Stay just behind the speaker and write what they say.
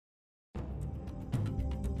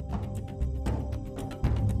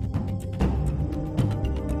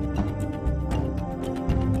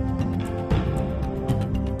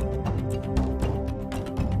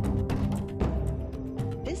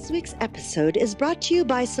week's episode is brought to you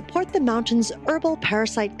by Support the Mountains Herbal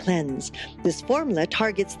Parasite Cleanse. This formula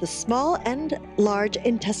targets the small and large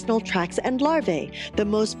intestinal tracts and larvae, the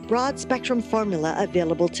most broad-spectrum formula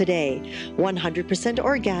available today. 100%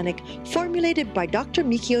 organic, formulated by Dr.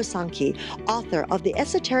 Mikio Sankey, author of the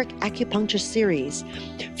Esoteric Acupuncture series.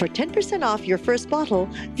 For 10% off your first bottle,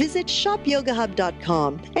 visit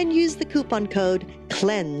shopyogahub.com and use the coupon code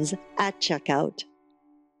CLEANSE at checkout.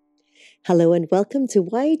 Hello and welcome to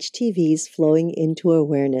YHTV's Flowing into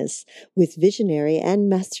Awareness with visionary and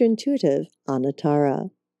master intuitive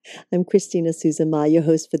Anatara. I'm Christina Suzuma, your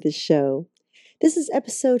host for this show. This is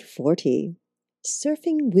episode 40,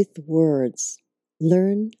 Surfing with Words.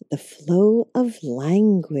 Learn the flow of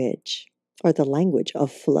language, or the language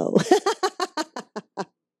of flow.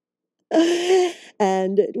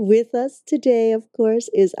 And with us today, of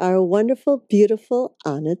course, is our wonderful, beautiful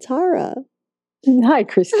Anatara. Hi,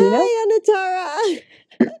 Christina. Hi,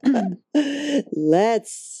 Anatara.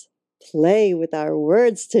 Let's play with our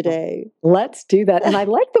words today. Let's do that. And I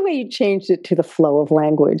like the way you changed it to the flow of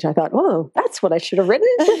language. I thought, oh, that's what I should have written.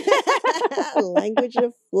 Language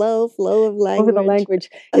of flow of language. Over the language.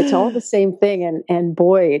 It's all the same thing. And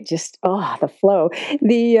boy, it just, the flow.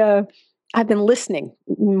 I've been listening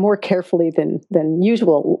more carefully than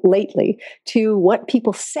usual lately to what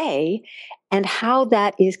people say and how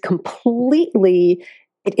that is completely,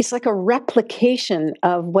 it's like a replication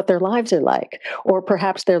of what their lives are like, or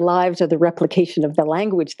perhaps their lives are the replication of the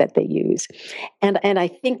language that they use. And I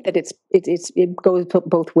think that it goes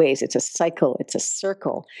both ways. It's a cycle, it's a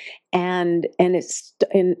circle, and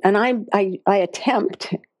I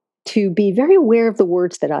attempt to be very aware of the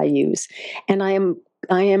words that I use, and I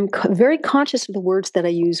am very conscious of the words that I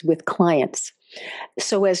use with clients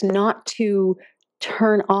so as not to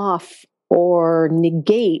turn off or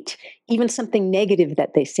negate even something negative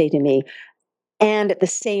that they say to me. And at the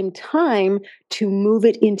same time, to move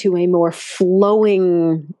it into a more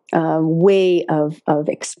flowing way of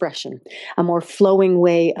expression, a more flowing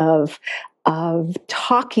way of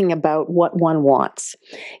talking about what one wants.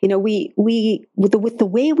 You know, we with the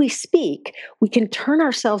way we speak, we can turn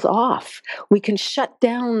ourselves off. We can shut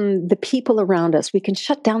down the people around us. We can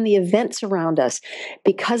shut down the events around us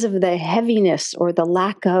because of the heaviness or the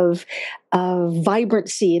lack of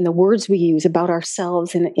vibrancy in the words we use about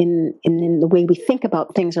ourselves and in the way we think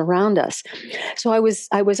about things around us. So I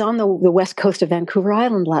was on the west coast of Vancouver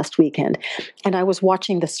Island last weekend, and I was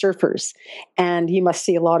watching the surfers, and you must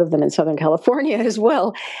see a lot of them in Southern California as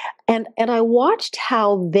well. And I watched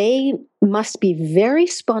how they must be very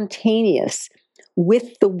spontaneous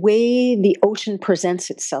with the way the ocean presents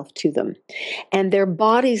itself to them. And their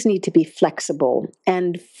bodies need to be flexible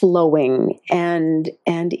and flowing and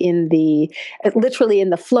literally in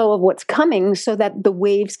the flow of what's coming, so that the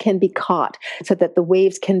waves can be caught, so that the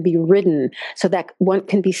waves can be ridden, so that one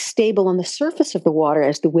can be stable on the surface of the water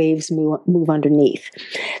as the waves move underneath.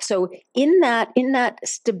 So in that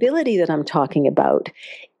stability that I'm talking about,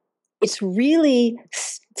 it's really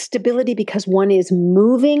stability because one is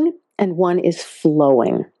moving and one is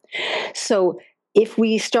flowing. So if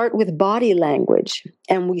we start with body language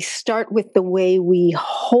and we start with the way we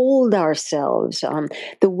hold ourselves,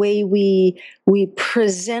 the way we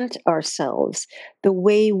present ourselves, the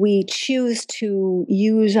way we choose to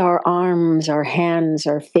use our arms, our hands,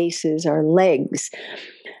 our faces, our legs,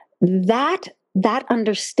 that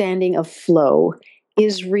understanding of flow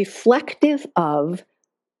is reflective of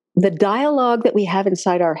the dialogue that we have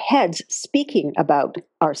inside our heads speaking about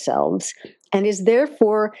ourselves, and is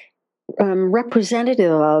therefore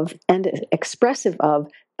representative of and expressive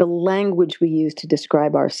of the language we use to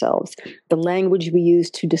describe ourselves, the language we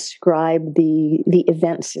use to describe the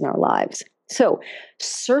events in our lives. So,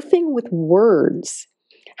 surfing with words.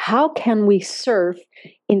 How can we surf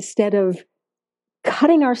instead of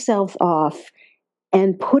cutting ourselves off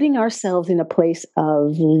and putting ourselves in a place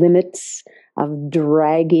of limits, of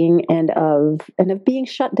dragging, and of being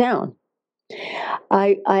shut down?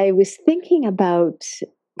 I was thinking about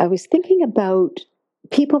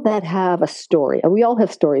people that have a story. We all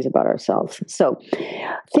have stories about ourselves. So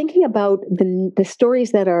thinking about the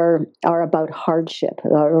stories that are about hardship,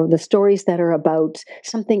 or the stories that are about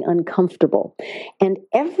something uncomfortable. And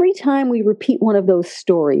every time we repeat one of those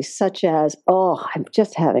stories, such as, oh, I'm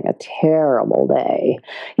just having a terrible day.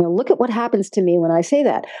 Look at what happens to me when I say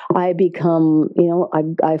that. I become,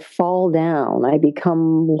 I fall down. I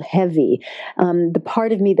become heavy. The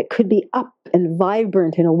part of me that could be up and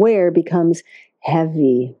vibrant and aware becomes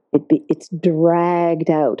heavy It's dragged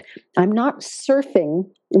out. I'm not surfing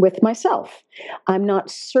with myself. I'm not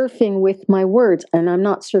surfing with my words, and I'm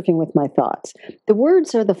not surfing with my thoughts. The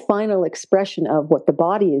words are the final expression of what the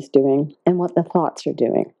body is doing and what the thoughts are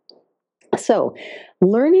doing. So,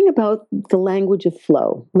 learning about the language of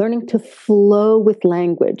flow, learning to flow with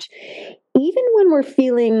language, even when we're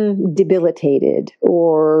feeling debilitated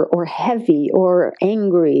or heavy or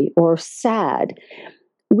angry or sad,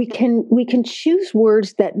 we can choose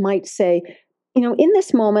words that might say, in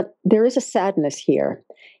this moment there is a sadness here.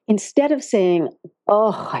 Instead of saying,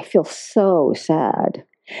 "Oh, I feel so sad,"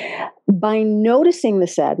 by noticing the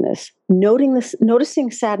sadness,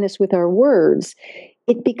 noticing sadness with our words,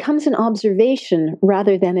 it becomes an observation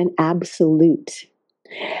rather than an absolute.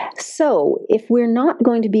 So, if we're not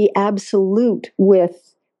going to be absolute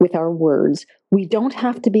with our words, we don't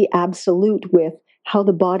have to be absolute with how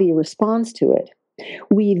the body responds to it.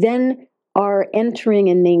 We then are entering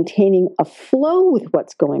and maintaining a flow with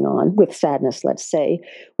what's going on, with sadness, let's say,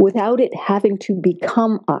 without it having to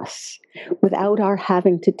become us, without our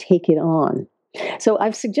having to take it on. So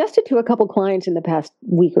I've suggested to a couple clients in the past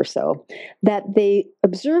week or so that they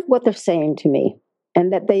observe what they're saying to me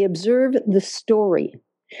and that they observe the story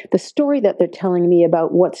that they're telling me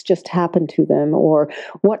about what's just happened to them or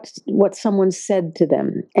what someone said to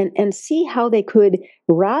them, and see how they could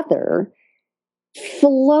rather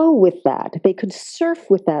flow with that. They could surf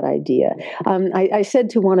with that idea. I said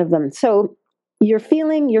to one of them, "So you're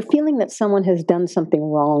feeling that someone has done something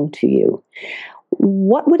wrong to you.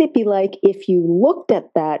 What would it be like if you looked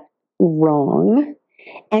at that wrong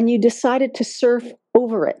and you decided to surf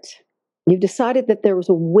over it? You decided that there was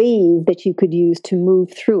a wave that you could use to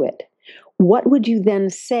move through it. What would you then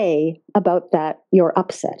say about that, your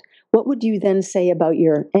upset? What would you then say about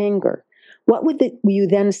your anger? What would you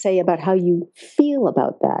then say about how you feel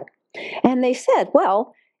about that?" And they said,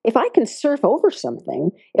 "Well, if I can surf over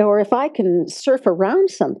something, or if I can surf around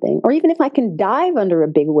something, or even if I can dive under a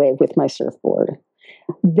big wave with my surfboard,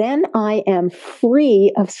 then I am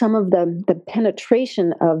free of some of the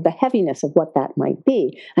penetration of the heaviness of what that might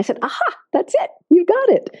be." I said, "Aha, that's it. You got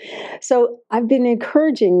it." So I've been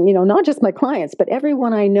encouraging, not just my clients, but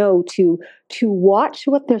everyone I know to watch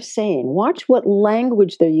what they're saying, watch what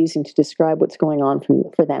language they're using to describe what's going on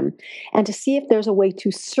for them, and to see if there's a way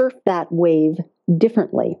to surf that wave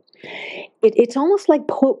differently. It's almost like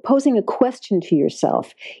posing a question to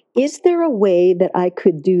yourself. Is there a way that I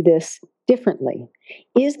could do this differently?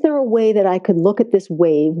 Is there a way that I could look at this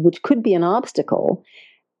wave, which could be an obstacle,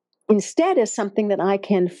 instead as something that I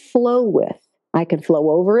can flow with? I can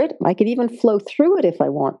flow over it. I could even flow through it if I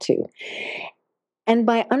want to. And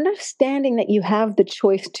by understanding that you have the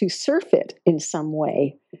choice to surf it in some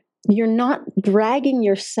way, you're not dragging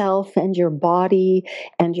yourself and your body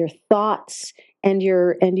and your thoughts and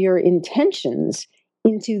your intentions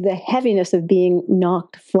into the heaviness of being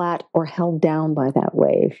knocked flat or held down by that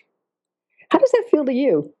wave. How does that feel to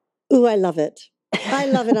you? Ooh, I love it. I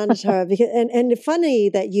love it, Anatara, because and funny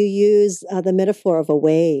that you use the metaphor of a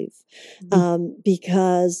wave,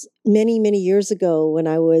 because many years ago when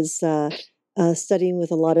I was studying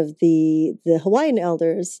with a lot of the Hawaiian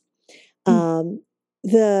elders,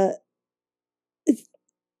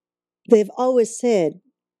 they've always said,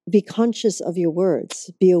 "Be conscious of your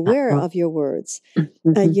words, be aware of your words."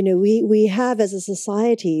 We have as a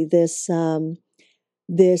society this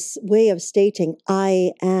way of stating,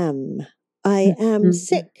 "I am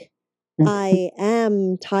sick, I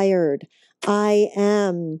am tired, I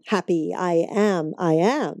am happy, I am."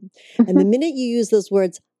 And the minute you use those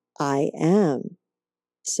words, "I am,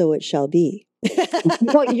 so it shall be."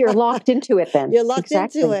 Well, you're locked into it then. You're locked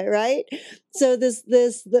into it, right? So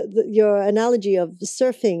your analogy of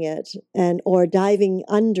surfing it or diving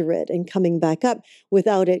under it and coming back up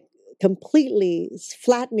without it completely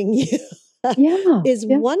flattening you. Is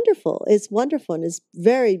wonderful. It's wonderful and is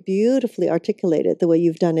very beautifully articulated the way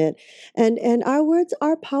you've done it. And our words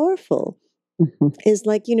are powerful. Is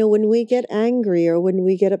like, when we get angry or when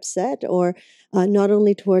we get upset, or not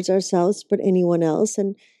only towards ourselves, but anyone else.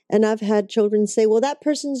 And I've had children say, "Well, that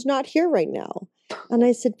person's not here right now." And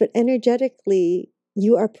I said, "But energetically,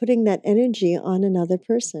 you are putting that energy on another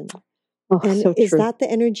person. And so is true. that the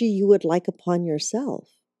energy you would like upon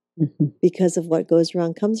yourself?" Because of what goes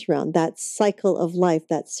around comes around. That cycle of life,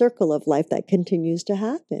 that circle of life that continues to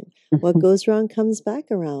happen. What goes around comes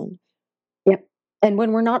back around. Yep. And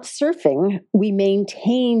when we're not surfing, we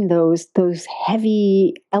maintain those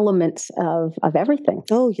heavy elements of everything.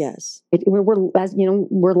 Oh, yes.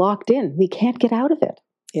 We're locked in. We can't get out of it.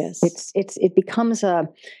 Yes. It becomes a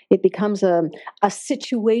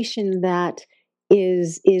situation that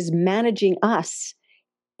is managing us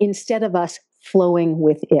instead of us flowing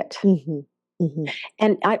with it. Mm-hmm. Mm-hmm.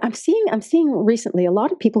 And I'm seeing recently a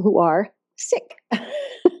lot of people who are sick.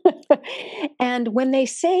 And when they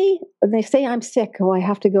say I'm sick, oh, I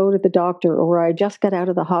have to go to the doctor, or I just got out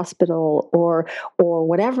of the hospital, or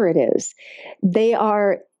whatever it is, they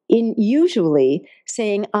are usually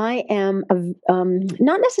saying, I am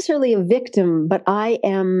not necessarily a victim, but I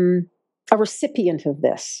am a recipient of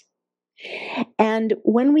this. And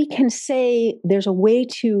when we can say there's a way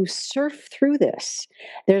to surf through this,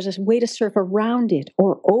 there's a way to surf around it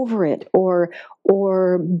or over it, or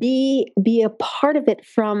be a part of it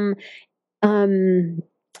from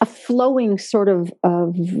a flowing sort of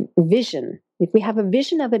vision. If we have a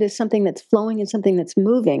vision of it as something that's flowing and something that's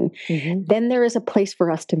moving, mm-hmm. then there is a place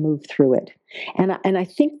for us to move through it. And I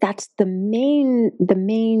think that's the main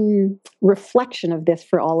reflection of this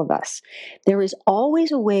for all of us. There is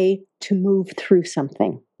always a way to move through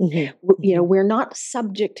something. Mm-hmm. You know, we're not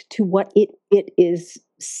subject to what it is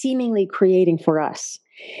seemingly creating for us.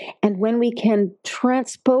 And when we can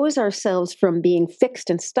transpose ourselves from being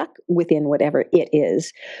fixed and stuck within whatever it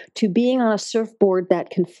is to being on a surfboard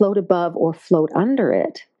that can float above or float under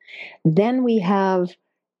it, then we have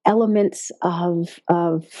elements of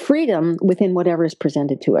freedom within whatever is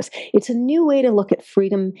presented to us. It's a new way to look at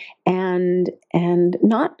freedom and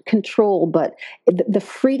not control, but the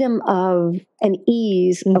freedom of an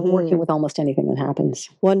ease mm-hmm. of working with almost anything that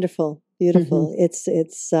happens. Wonderful. Beautiful.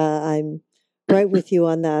 Mm-hmm. I'm right with you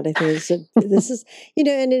on that. I think this is, you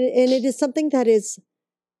know, and it is something that is,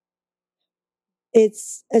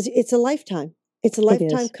 it's a lifetime. It's a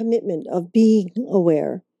lifetime commitment of being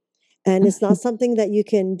aware. And it's not something that you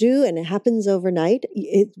can do and it happens overnight.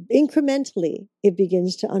 Incrementally, it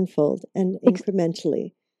begins to unfold, and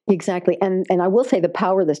incrementally. Exactly. And I will say the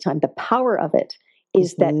power this time, the power of it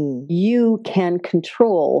is mm-hmm. that you can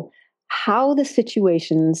control how the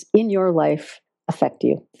situations in your life affect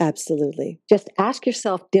you. Absolutely. Just ask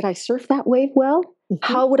yourself, did I surf that wave well? Mm-hmm.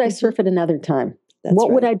 How would I surf it another time?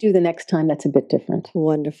 What would I do the next time that's a bit different?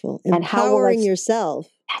 Wonderful. Empowering yourself.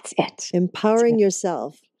 That's it. Empowering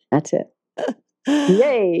yourself. That's it.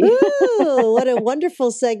 Yay. Ooh, what a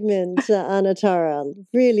wonderful segment, Anatara.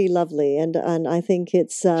 Really lovely. And I think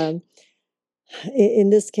it's, in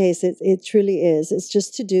this case, it truly is. It's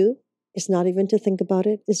just to do. It's not even to think about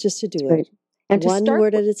it. It's just to do it. And one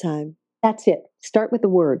word at a time. That's it. Start with the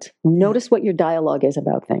words. Notice what your dialogue is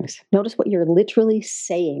about things. Notice what you're literally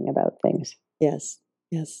saying about things. Yes.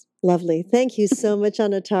 Yes. Lovely. Thank you so much,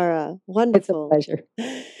 Anatara. Wonderful. It's a pleasure.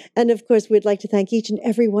 And of course, we'd like to thank each and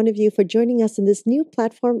every one of you for joining us in this new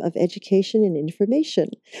platform of education and information.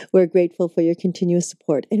 We're grateful for your continuous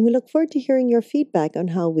support, and we look forward to hearing your feedback on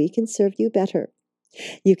how we can serve you better.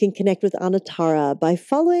 You can connect with Anatara by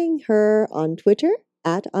following her on Twitter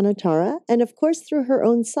 @Anatara, and of course through her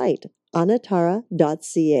own site,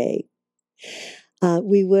 anatara.ca.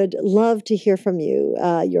 We would love to hear from you.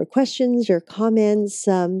 Your questions, your comments,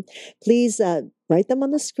 please write them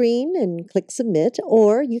on the screen and click submit,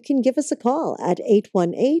 or you can give us a call at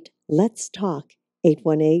 818-LETS-TALK,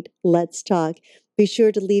 818-LETS-TALK. Be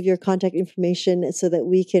sure to leave your contact information so that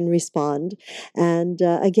we can respond. And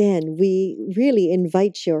again, we really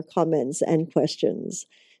invite your comments and questions.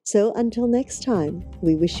 So until next time,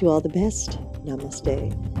 we wish you all the best.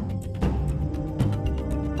 Namaste.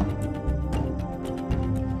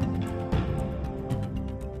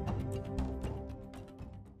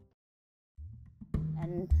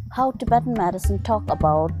 How Tibetan medicine talk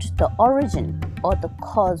about the origin or the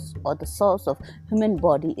cause or the source of human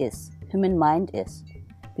body is, human mind is.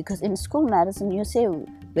 Because in school medicine, you say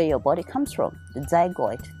where your body comes from, the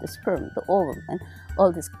zygote, the sperm, the ovum, and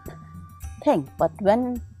all this thing. But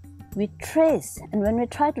when we trace and when we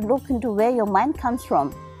try to look into where your mind comes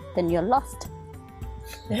from, then you're lost.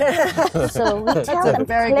 So we tell them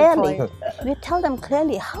clearly. We tell them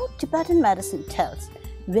clearly how Tibetan medicine tells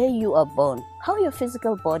where you are born, how your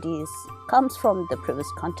physical body comes from the previous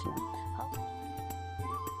continent,